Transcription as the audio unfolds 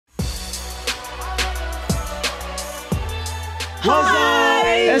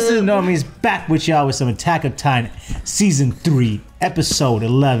Hi! This is Normies back with y'all with some Attack of Titan Season 3, Episode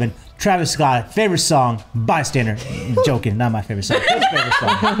 11. Travis Scott, favorite song, Bystander. Joking, not my favorite song. His favorite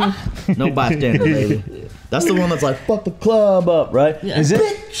song. No Bystander, baby. That's the one that's like, fuck the club up, right? Yeah. Is it?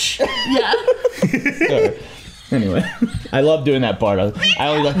 Bitch! Yeah. Sorry. Anyway, I love doing that part. I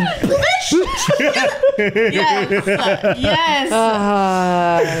always like,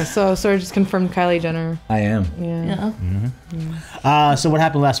 Yes. So just confirmed Kylie Jenner. I am. Yeah. So what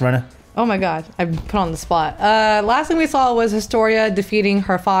happened last runner? Oh my god, I'm put on the spot. Last thing we saw was Historia defeating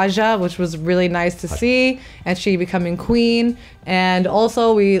Harfaja, which was really nice to see, and she becoming queen. And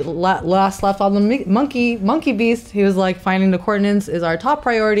also we last left on the monkey beast. He was like, finding the coordinates is our top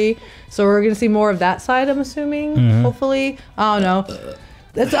priority. So we're gonna see more of that side, I'm assuming, hopefully. I don't know.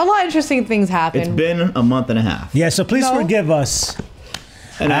 It's a lot of interesting things happen. It's been a month and a half. Yeah, so please forgive us.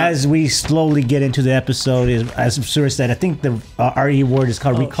 And as we slowly get into the episode, as Surya said, I think the RE word is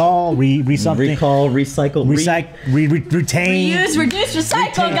called recall, something. Recall, recycle, retain. Reuse, reduce,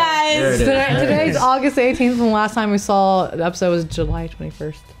 recycle, guys. Today's August 18th, and the last time we saw the episode was July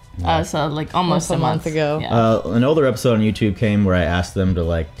 21st. So like almost a month ago. Yeah. An older episode on YouTube came where I asked them to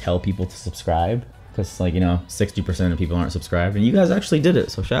like tell people to subscribe. Because, like, 60% of people aren't subscribed. And you guys actually did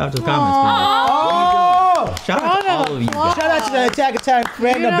it. So shout out to the comments. Shout out to all of you guys. Shout out to the Attack of Titan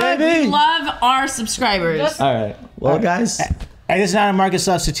fandom, baby. We love our subscribers. All right. Well, guys. Hey, this is not a market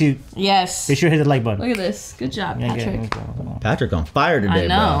substitute. Yes. Be sure to hit the like button. Look at this. Good job, Patrick. Patrick on fire today, I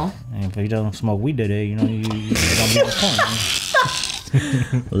know. Bro. If you don't smoke weed today, you don't be on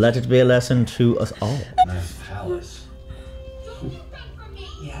point. Let it be a lesson to us all. Nice palace.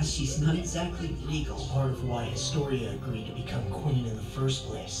 Yeah, she's not exactly legal. Part of why Historia agreed to become queen in the first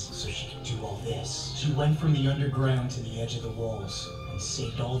place, so she could do all this. She went from the underground to the edge of the walls and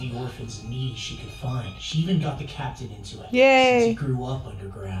saved all the orphans and needy she could find. She even got the captain into it. Yay! Since he grew up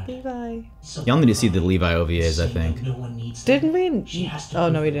underground. Levi. Y'all need to see the Levi OVAs, I think. No one needs Didn't we? Oh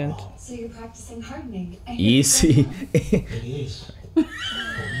no, we didn't. So you're practicing hardening. Easy. It is. But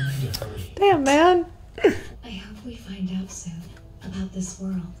we need to hurry. Damn, man. I hope we find out soon about this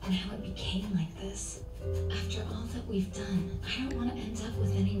world and how it became like this. After all that we've done, I don't want to end up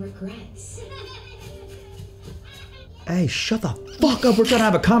with any regrets. Hey, shut the fuck up. We're trying to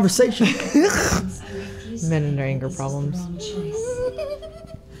have a conversation. Men and their anger problems.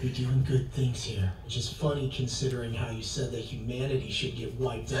 You're doing good things here, which is funny considering how you said that humanity should get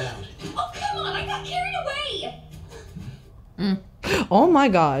wiped out. Oh, come on, I got carried away! Oh my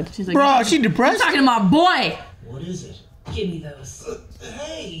god. She's like, Bro, she depressed? I'm talking to my boy. What is it? Give me those.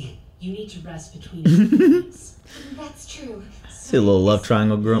 Hey! You need to rest between things. That's true. See a little love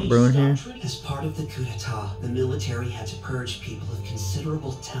triangle brewing here. As part of the coup d'etat, the military had to purge people of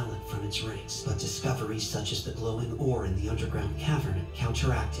considerable talent from its ranks, but discoveries such as the glowing ore in the underground cavern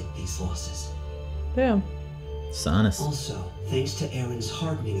counteracted these losses. Damn. Sonus. Also, thanks to Eren's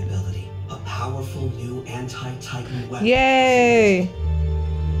hardening ability, a powerful new anti-Titan weapon. Yay!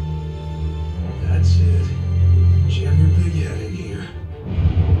 That's it. Jam your big head in here.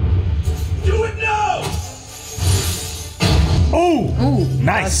 Do it now! Oh,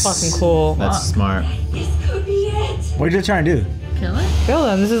 nice. That's fucking cool. That's smart. This could be it! What are you trying to do? Kill it? Kill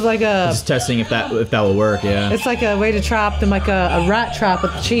them. This is like a. Just testing if that will work, yeah. It's like a way to trap them, like a rat trap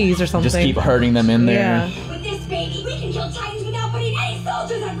with cheese or something. Just keep hurting them in there. Yeah. With this baby, we can kill Titans without putting any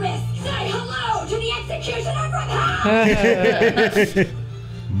soldiers at risk! Say hello to the executioner from hell!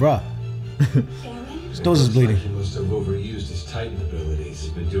 Bruh. His nose is bleeding. He must have overused his Titan abilities.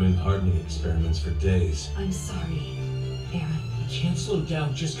 He's been doing hardening experiments for days. I'm sorry, Eren. We can't slow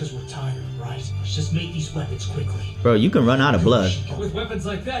down just because we're tired, right? Let's just make these weapons quickly. Bro, you can run out of blood. With weapons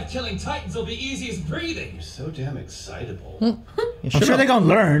like that, killing Titans will be easy as breathing. You're so damn excitable. I'm sure they're gonna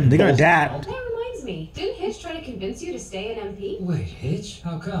learn. They're gonna adapt. That reminds me. Didn't Hitch try to convince you to stay an MP? Wait, Hitch?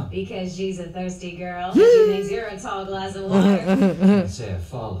 How come? Because she's a thirsty girl and she thinks you're a tall glass of water. I'd say I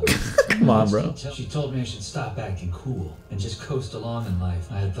followed. Come on, bro. She told me I should stop acting cool and just coast along in life.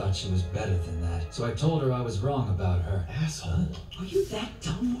 I had thought she was better than that. So I told her I was wrong about her. Asshole. Are you that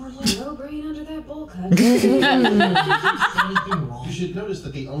dumb, Marla? No brain under that bowl cut. Anything wrong? You should notice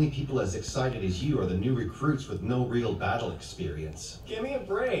that the only people as excited as you are the new recruits with no real battle experience. Give me a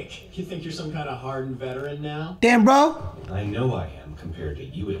break. You think you're some kind of hardened veteran now? Damn, bro. I know I am, compared to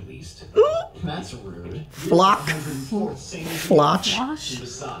you at least. That's rude. Flock. Flotch.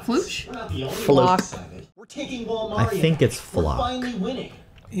 Floosh? We're not the only Flock. ones excited. We're taking Walmart. I think it's We're flock. finally winning.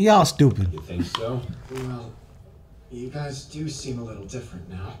 Y'all stupid. You think so? Well, you guys do seem a little different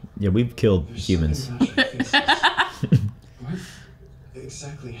now. Yeah, we've killed There's humans. something about your faces. What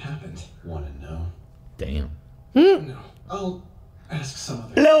exactly happened? Want to know? Damn. No. I'll Ask some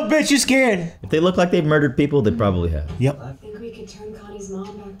other. Little bitch, you scared? If they look like they've murdered people, they probably have. Yep. Think we could turn Connie's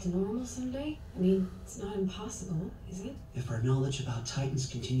mom back to normal someday? I mean, it's not impossible, is it? If our knowledge about Titans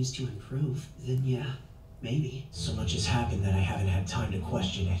continues to improve, then yeah, maybe. So much has happened that I haven't had time to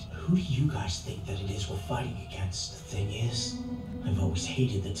question it. Who do you guys think that it is we're fighting against? The thing is, I've always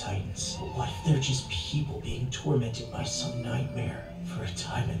hated the Titans. But what if they're just people being tormented by some nightmare? For a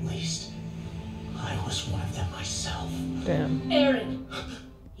time at least. I was one of them myself. Damn. Eren,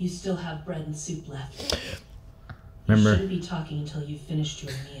 you still have bread and soup left. Remember? You shouldn't be talking until you've finished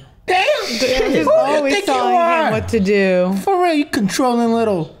your meal. Damn! She's always telling him what to do. For real, you controlling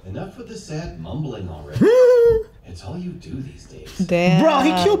little. Enough with the sad mumbling already. It's all you do these days. Damn. Bro,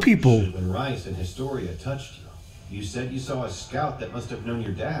 he killed people. When Rice and Historia touched you, you said you saw a scout that must have known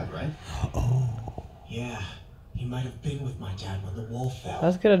your dad, right? Oh. Yeah. He might have been with my dad when the wall fell.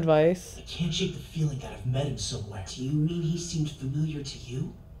 That's good advice. I can't shake the feeling that I've met him somewhere. Do you mean he seemed familiar to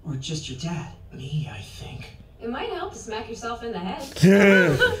you? Or just your dad? Me, I think. It might help to smack yourself in the head.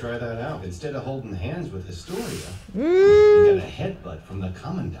 Try that out. Instead of holding hands with Historia, you got a headbutt from the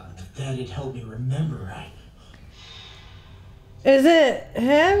commandant. That'd help me remember right. Is it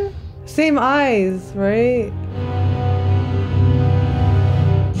him? Same eyes, right?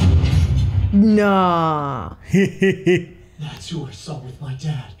 Nah. That's who I saw with my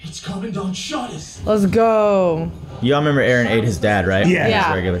dad. It's Commandant Shottis. Let's go. Y'all remember Eren ate his dad, right? Yeah.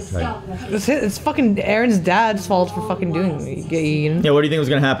 His regular type. It's fucking Eren's dad's fault for fucking doing it. Yeah, what do you think was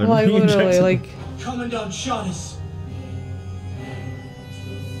gonna happen? Like, literally, like... Commandant Shottis.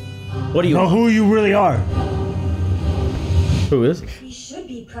 What do you know who you really are? Who is? We should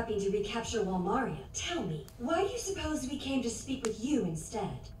be prepping to recapture Walmaria. Tell me, why do you suppose we came to speak with you instead?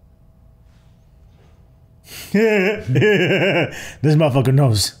 This motherfucker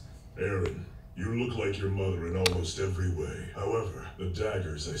knows. Eren, you look like your mother in almost every way. However, the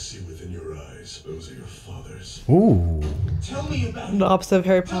daggers I see within your eyes, those are your father's. Ooh. Tell me about The opposite of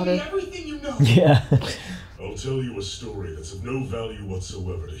Harry Tell me Potter. everything you know. Yeah. I'll tell you a story that's of no value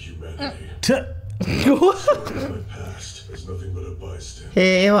whatsoever to humanity. My past is nothing but a bystander.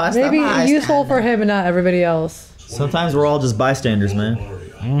 Hey, what's Maybe useful for him and not everybody else. Sometimes we're all just bystanders, man.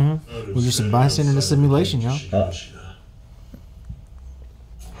 Mm-hmm. We're just a bystander in a simulation, yo. Hey,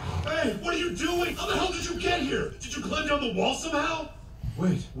 what are you doing? How the hell did you get here? Did you climb down the wall somehow?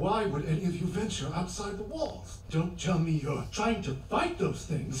 Wait, why would any of you venture outside the walls? Don't tell me you're trying to fight those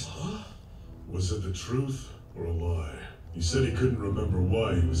things. Huh? Was it the truth or a lie? He said he couldn't remember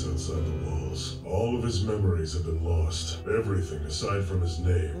why he was outside the walls. All of his memories have been lost. Everything aside from his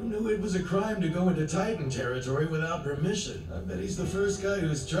name. Who knew it was a crime to go into Titan territory without permission? I bet he's the first guy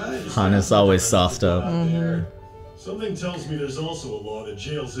who's tried. Hannes always sauced up. Something tells me there's also a law that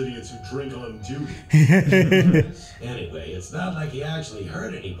jails idiots who drink on duty. Anyway, it's not like he actually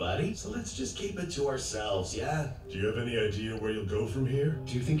hurt anybody, so let's just keep it to ourselves, yeah? Do you have any idea where you'll go from here?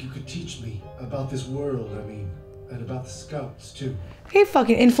 Do you think you could teach me about this world, and about the scouts, too? He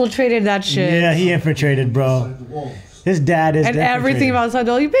fucking infiltrated that shit. Yeah, he infiltrated, bro. His dad is And everything about inside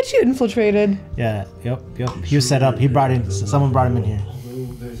the wall. You bet you infiltrated. Yeah, yep. He was set up. He brought in, someone brought him in here.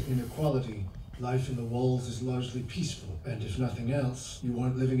 Although there's inequality, life in the walls is largely peaceful. And if nothing else, you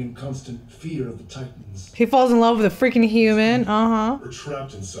aren't living in constant fear of the Titans. He falls in love with a freaking human. We're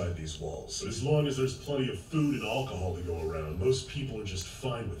trapped inside these walls. But as long as there's plenty of food and alcohol to go around, most people are just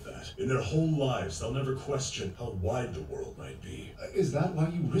fine with that. In their whole lives, they'll never question how wide the world might be. Is that why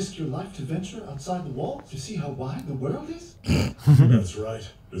you risk your life to venture outside the walls? To see how wide the world is? That's right.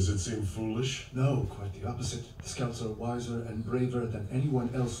 Does it seem foolish? No, quite the opposite. The scouts are wiser and braver than anyone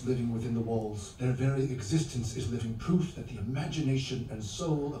else living within the walls. Their very existence is living proof that the imagination and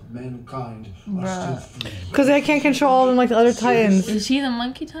soul of mankind are still free. Because they can't control them like the other Titans. Is he the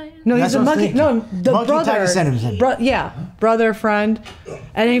monkey Titan? No, he's the monkey. No, the Monkey brother. Titan sent him. Yeah, brother, friend.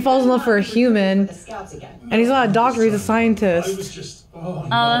 And then he falls in love for a human. And he's not a doctor, he's a scientist. Oh,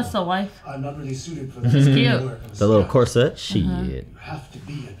 that's the wife. I'm not really suited for that. It's cute. The little corset? Shit. You have to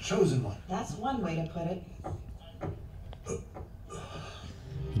be a chosen one. That's one way to put it.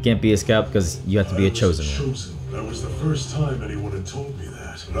 You can't be a scout because you have to be a chosen one. That was the first time anyone had told me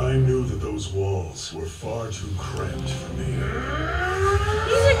that. But I knew that those walls were far too cramped for me.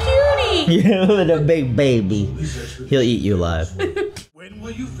 He's a cutie. Yeah, little big baby. He'll eat you alive. When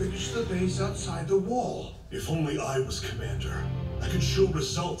will you finish the base outside the wall? If only I was commander. I could show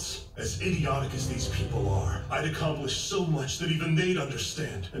results. As idiotic as these people are, I'd accomplish so much that even they'd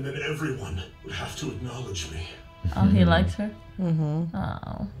understand. And then everyone would have to acknowledge me. Oh, he likes her? Mm-hmm.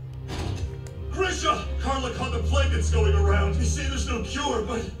 Oh. Grisha! Carla caught the plague that's going around. They say there's no cure,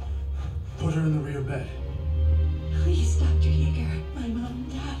 but... Put her in the rear bed. Please, Dr. Yeager. My mom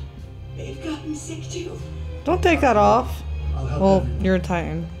and dad, they've gotten sick too. Don't take that off. I'll help Well, everyone. you're a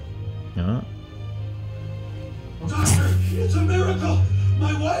Titan. Yeah. Doctor, it's a miracle.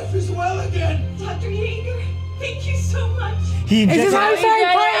 My wife is well again. Dr. Yeager, thank you so much. He Is this injected. how you started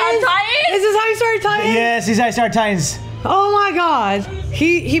Titans? Is this how you started Titans? Yes, he's how he started Titans. Oh my god.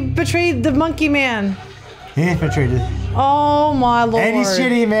 He betrayed the monkey man. He infiltrated. Oh my lord. And he's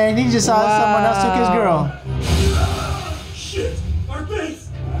shitty, man. He just saw someone else took his girl. Shit, our base.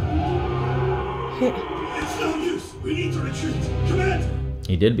 It's no use. We need to retreat. Commander.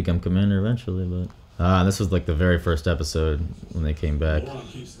 He did become commander eventually, but this was like the very first episode when they came back. Juan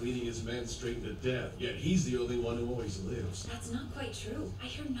keeps leading his men straight to death, yet he's the only one who always lives. That's not quite true. I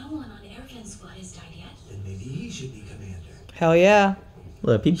hear no one on Eren's squad has died yet. Then maybe he should be commander. Hell yeah.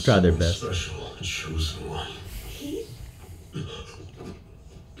 Look, people tried their best. Special, chosen one.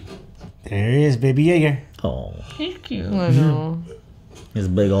 There he is, baby Jaeger. Oh, He's cute. I know. his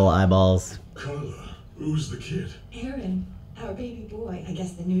big old eyeballs. Carla, who's the kid? Eren, our baby boy. I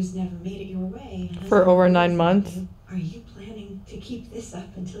guess the news never made it your way. For over 9 months. Are you planning to keep this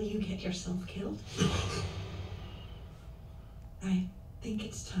up until you get yourself killed? I think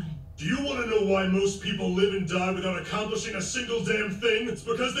it's time. Do you want to know why most people live and die without accomplishing a single damn thing? It's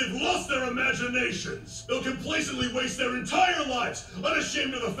because they've lost their imaginations. They'll complacently waste their entire lives,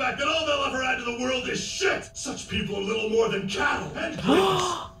 unashamed of the fact that all they'll ever add to the world is shit. Such people are little more than cattle and pigs.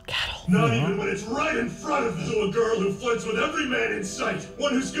 Cattle. Not even when it's right in front of them. So a girl who flirts with every man in sight,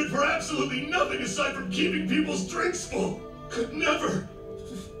 one who's good for absolutely nothing aside from keeping people's drinks full, could never.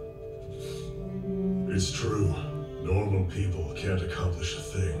 It's true. Normal people can't accomplish a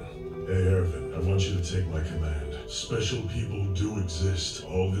thing. Hey, Ervin, I want you to take my command. Special people do exist.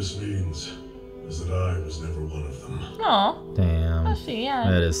 All this means is that I was never one of them. Aw. Damn. I see, yeah.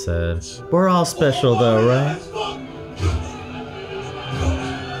 That is sad. We're all special though, right?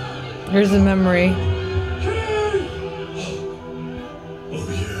 Here's the memory. Oh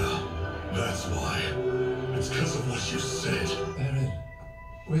yeah, that's why. It's because of what you said. Eren,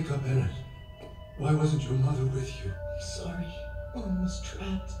 wake up, Eren. Why wasn't your mother with you? Sorry. Mom was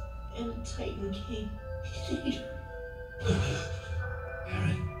trapped, and a Titan came. He ate her.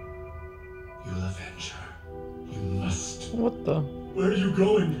 Eren, you'll avenge her. You must. What the? Where are you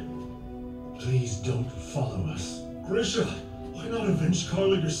going? Please don't follow us. Grisha, why not avenge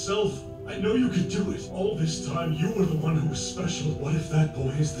Carla yourself? I know you could do it. All this time, you were the one who was special. What if that boy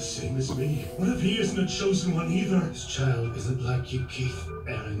is the same as me? What if he isn't a chosen one either? This child isn't like you, Kieth.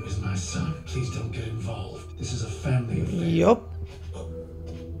 Eren is my son. Please don't get involved. This is a family affair. Yup.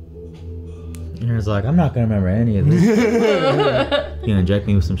 Aaron's like, I'm not gonna remember any of this. You gonna inject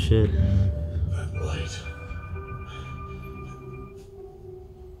me with some shit? That light.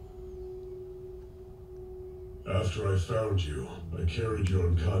 After I found you, I carried your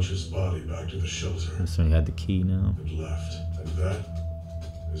unconscious body back to the shelter That's when he had the key now. and left. And that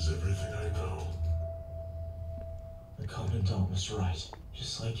is everything I know. The Commandant was right.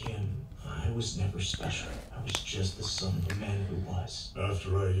 Just like him, I was never special. I was just the son of a man who was.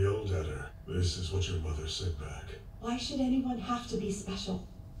 After I yelled at her, this is what your mother said back. Why should anyone have to be special?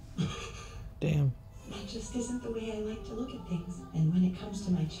 Damn. That just isn't the way I like to look at things. And when it comes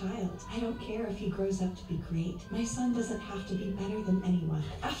to my child, I don't care if he grows up to be great. My son doesn't have to be better than anyone.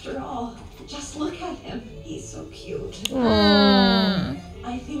 After all, just look at him. He's so cute.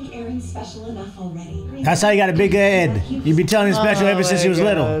 I think Eren's special enough already. That's how you got a big head. You've been telling him special ever since he was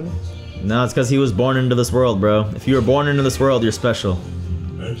little. No, it's because he was born into this world, bro. If you were born into this world, you're special.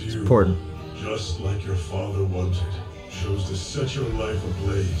 And you, Important. just like your father wanted, chose to set your life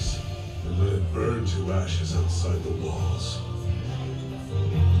ablaze and let it burn to ashes outside the walls.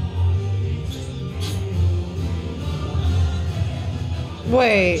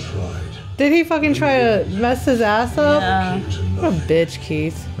 Wait. Did he fucking try to mess his ass up? Yeah. What a bitch,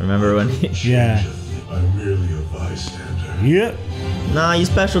 Keith. Remember when he... Yeah. I'm merely a bystander. Yep. Nah, you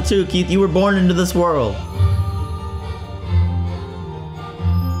special too, Keith. You were born into this world.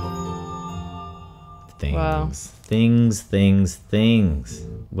 Things. Wow. Things.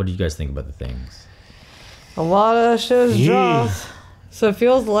 What do you guys think about the things? A lot of shit is dropped. So it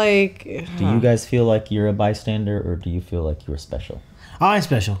feels like... Do you guys feel like you're a bystander, or do you feel like you're special? I'm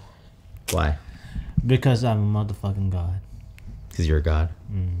special. Why? Because I'm a motherfucking god. Because you're a god?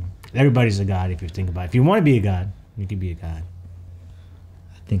 Everybody's a god if you think about it. If you want to be a god, you can be a god.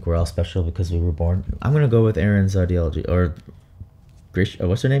 I think we're all special because we were born... I'm going to go with Eren's ideology. Or... Grisha,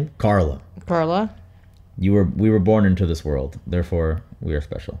 what's her name? Carla. Carla? We were born into this world. Therefore, we are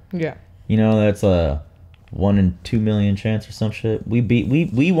special. Yeah. You know, that's a 1 in 2 million chance or some shit.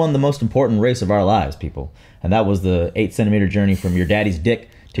 We won the most important race of our lives, people, and that was the 8-centimeter journey from your daddy's dick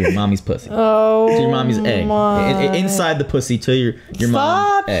to your mommy's pussy. Oh, to your mommy's egg. Inside the pussy to your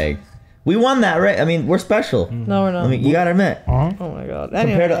mom's egg. We won that, right? I mean, we're special. No, we're not. I mean, you gotta admit. Oh my god.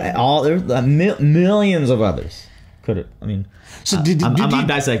 Compared to all, there's millions of others. Could it? I mean, so I'm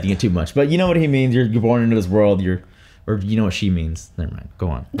dissecting it too much, but you know what he means. You're born into this world. Or you know what she means. Never mind. Go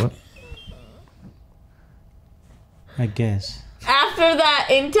on. What? I guess. After that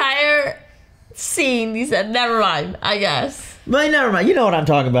entire scene, you said, never mind, I guess. But never mind. You know what I'm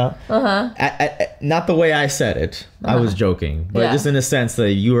talking about. Not the way I said it. I was joking. But just in the sense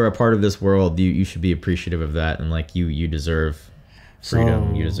that you are a part of this world, you should be appreciative of that. And like you deserve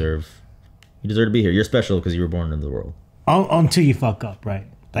freedom. You deserve to be here. You're special because you were born into the world. Until you fuck up, right?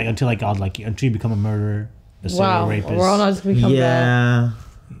 Like until you become a murderer, a serial rapist. We're all not just become bad.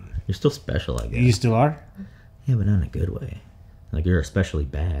 You're still special, I guess. You still are? Yeah, but not in a good way. Like you're especially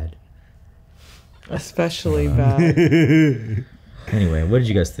bad. Especially bad. Anyway, what did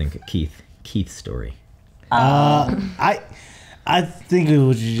you guys think of Kieth's story? I think it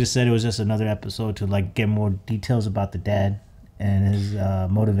was, you just said it was just another episode to like get more details about the dad and his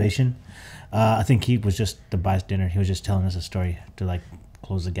motivation. I think Kieth was just the bystander. He was just telling us a story to like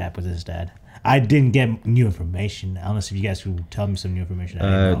close the gap with his dad. I didn't get new information. I don't know if you guys could tell me some new information.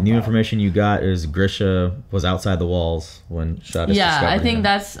 New information you got is Grisha was outside the walls when Shadis discovered I think him.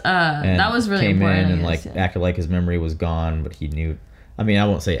 that's that was really important. Came in and like acted like his memory was gone, but he knew. I mean, I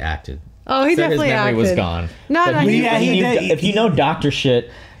won't say acted. Oh, he definitely his memory acted. was gone. No, he knew, if you know doctor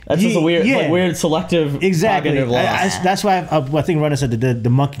shit, that's just a weird, like, weird selective cognitive loss. That's why I think Runner said the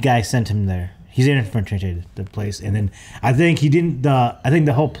monkey guy sent him there. He's infiltrated the place, and then I think he didn't. I think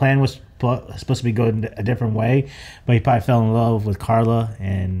the whole plan was supposed to be going a different way, but he probably fell in love with Carla,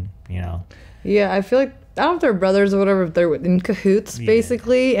 and you know. Yeah, I feel like I don't know if they're brothers or whatever. If they're in cahoots,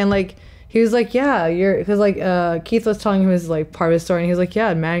 basically, and like he was like, yeah, you're because like Kieth was telling him his like part of his story, and he was like,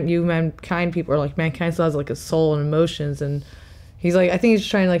 yeah, mankind people, or like mankind still has like a soul and emotions, and he's like, I think he's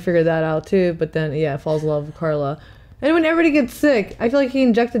trying to like figure that out too, but then falls in love with Carla. And when everybody gets sick, I feel like he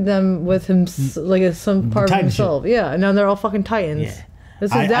injected them with him like some part of himself. Shit. Yeah, and now they're all fucking titans. Yeah.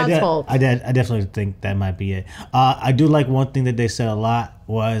 It's his dad's fault. I definitely think that might be it. I do like one thing that they said a lot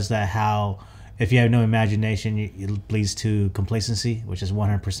was that how if you have no imagination, it leads to complacency, which is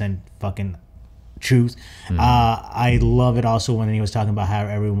 100% fucking truth. I love it also when he was talking about how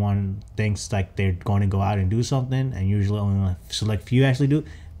everyone thinks like they're going to go out and do something, and usually only a select few actually do.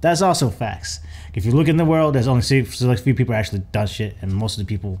 That's also facts. If you look in the world, there's only select few people actually done shit, and most of the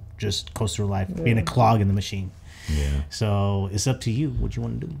people just coast through life being a clog in the machine. Yeah. So it's up to you what you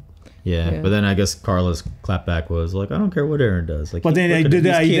want to do. Yeah, but then I guess Carla's clapback was like, I don't care what Eren does. Like, but then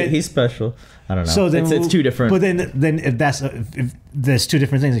he's special. I don't know. So then it's two different. But then if there's two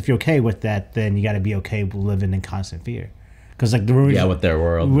different things, if you're okay with that, then you got to be okay with living in constant fear. Because like with their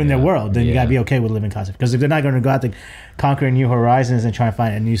world, then you gotta be okay with living constant. Because if they're not going to go out to conquer new horizons and try and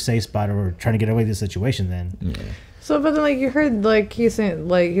find a new safe spot or trying to get away with the situation, then So, but then like you heard like he's saying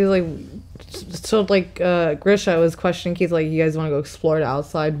like he was like so like Grisha was questioning Kieth like, you guys want to go explore the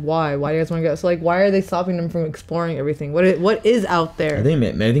outside? Why do you guys want to go? So like why are they stopping them from exploring everything? What is out there? I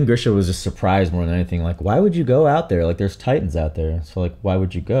think Grisha was just surprised more than anything. Like, why would you go out there? Like, there's titans out there, so like why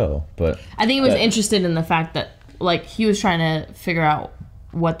would you go? But I think he was interested in the fact that like he was trying to figure out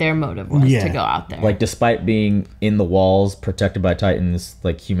what their motive was to go out there. Like, despite being in the walls, protected by titans,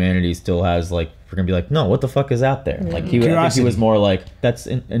 like humanity still has like, we're gonna be like, no, what the fuck is out there? Like I think he was more like, that's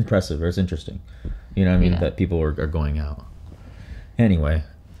impressive or it's interesting. You know what I mean? That people are going out. Anyway,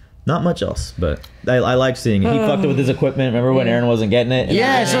 not much else, but I like seeing it. He fucked it with his equipment. Remember when Eren wasn't getting it?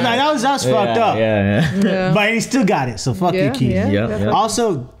 So that was fucked up. Yeah. But he still got it, so fuck you, Kieth. Yeah.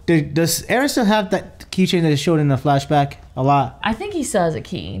 Also, does Eren still have that keychain that is showed in the flashback a lot? I think he still has a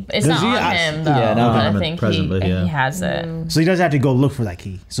key. It's not on him though. Yeah, but I think he has it. So he doesn't have to go look for that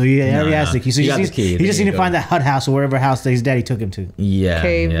key. So he already has the key. So he just need to find that hut house or whatever house that his daddy took him to.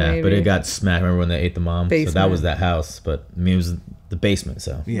 Cave, maybe. But it got smacked. Remember when they ate the mom? Basement. So that was that house, but I mean, it was the basement.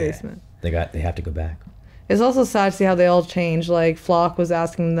 So Basement. They have to go back. It's also sad to see how they all change. Like Flock was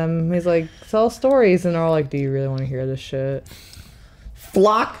asking them, he's like, tell stories, and they're all like, do you really want to hear this shit?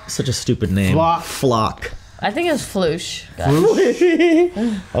 Flock, such a stupid name. Flock. I think it's Floosh. I'm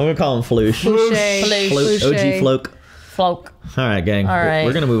gonna call him Floosh. Floosh. OG Floke. Floke. All right, gang. All right.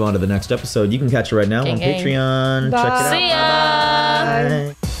 We're gonna move on to the next episode. You can catch it right now on Patreon. Bye. Check it out. See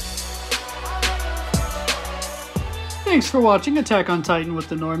ya. Bye. Thanks for watching Attack on Titan with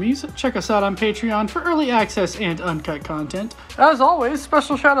the Normies. Check us out on Patreon for early access and uncut content. As always,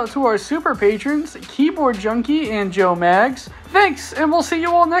 special shout out to our super patrons, Keyboard Junkie and Joe Mags. Thanks, and we'll see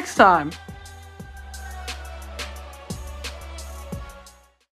you all next time.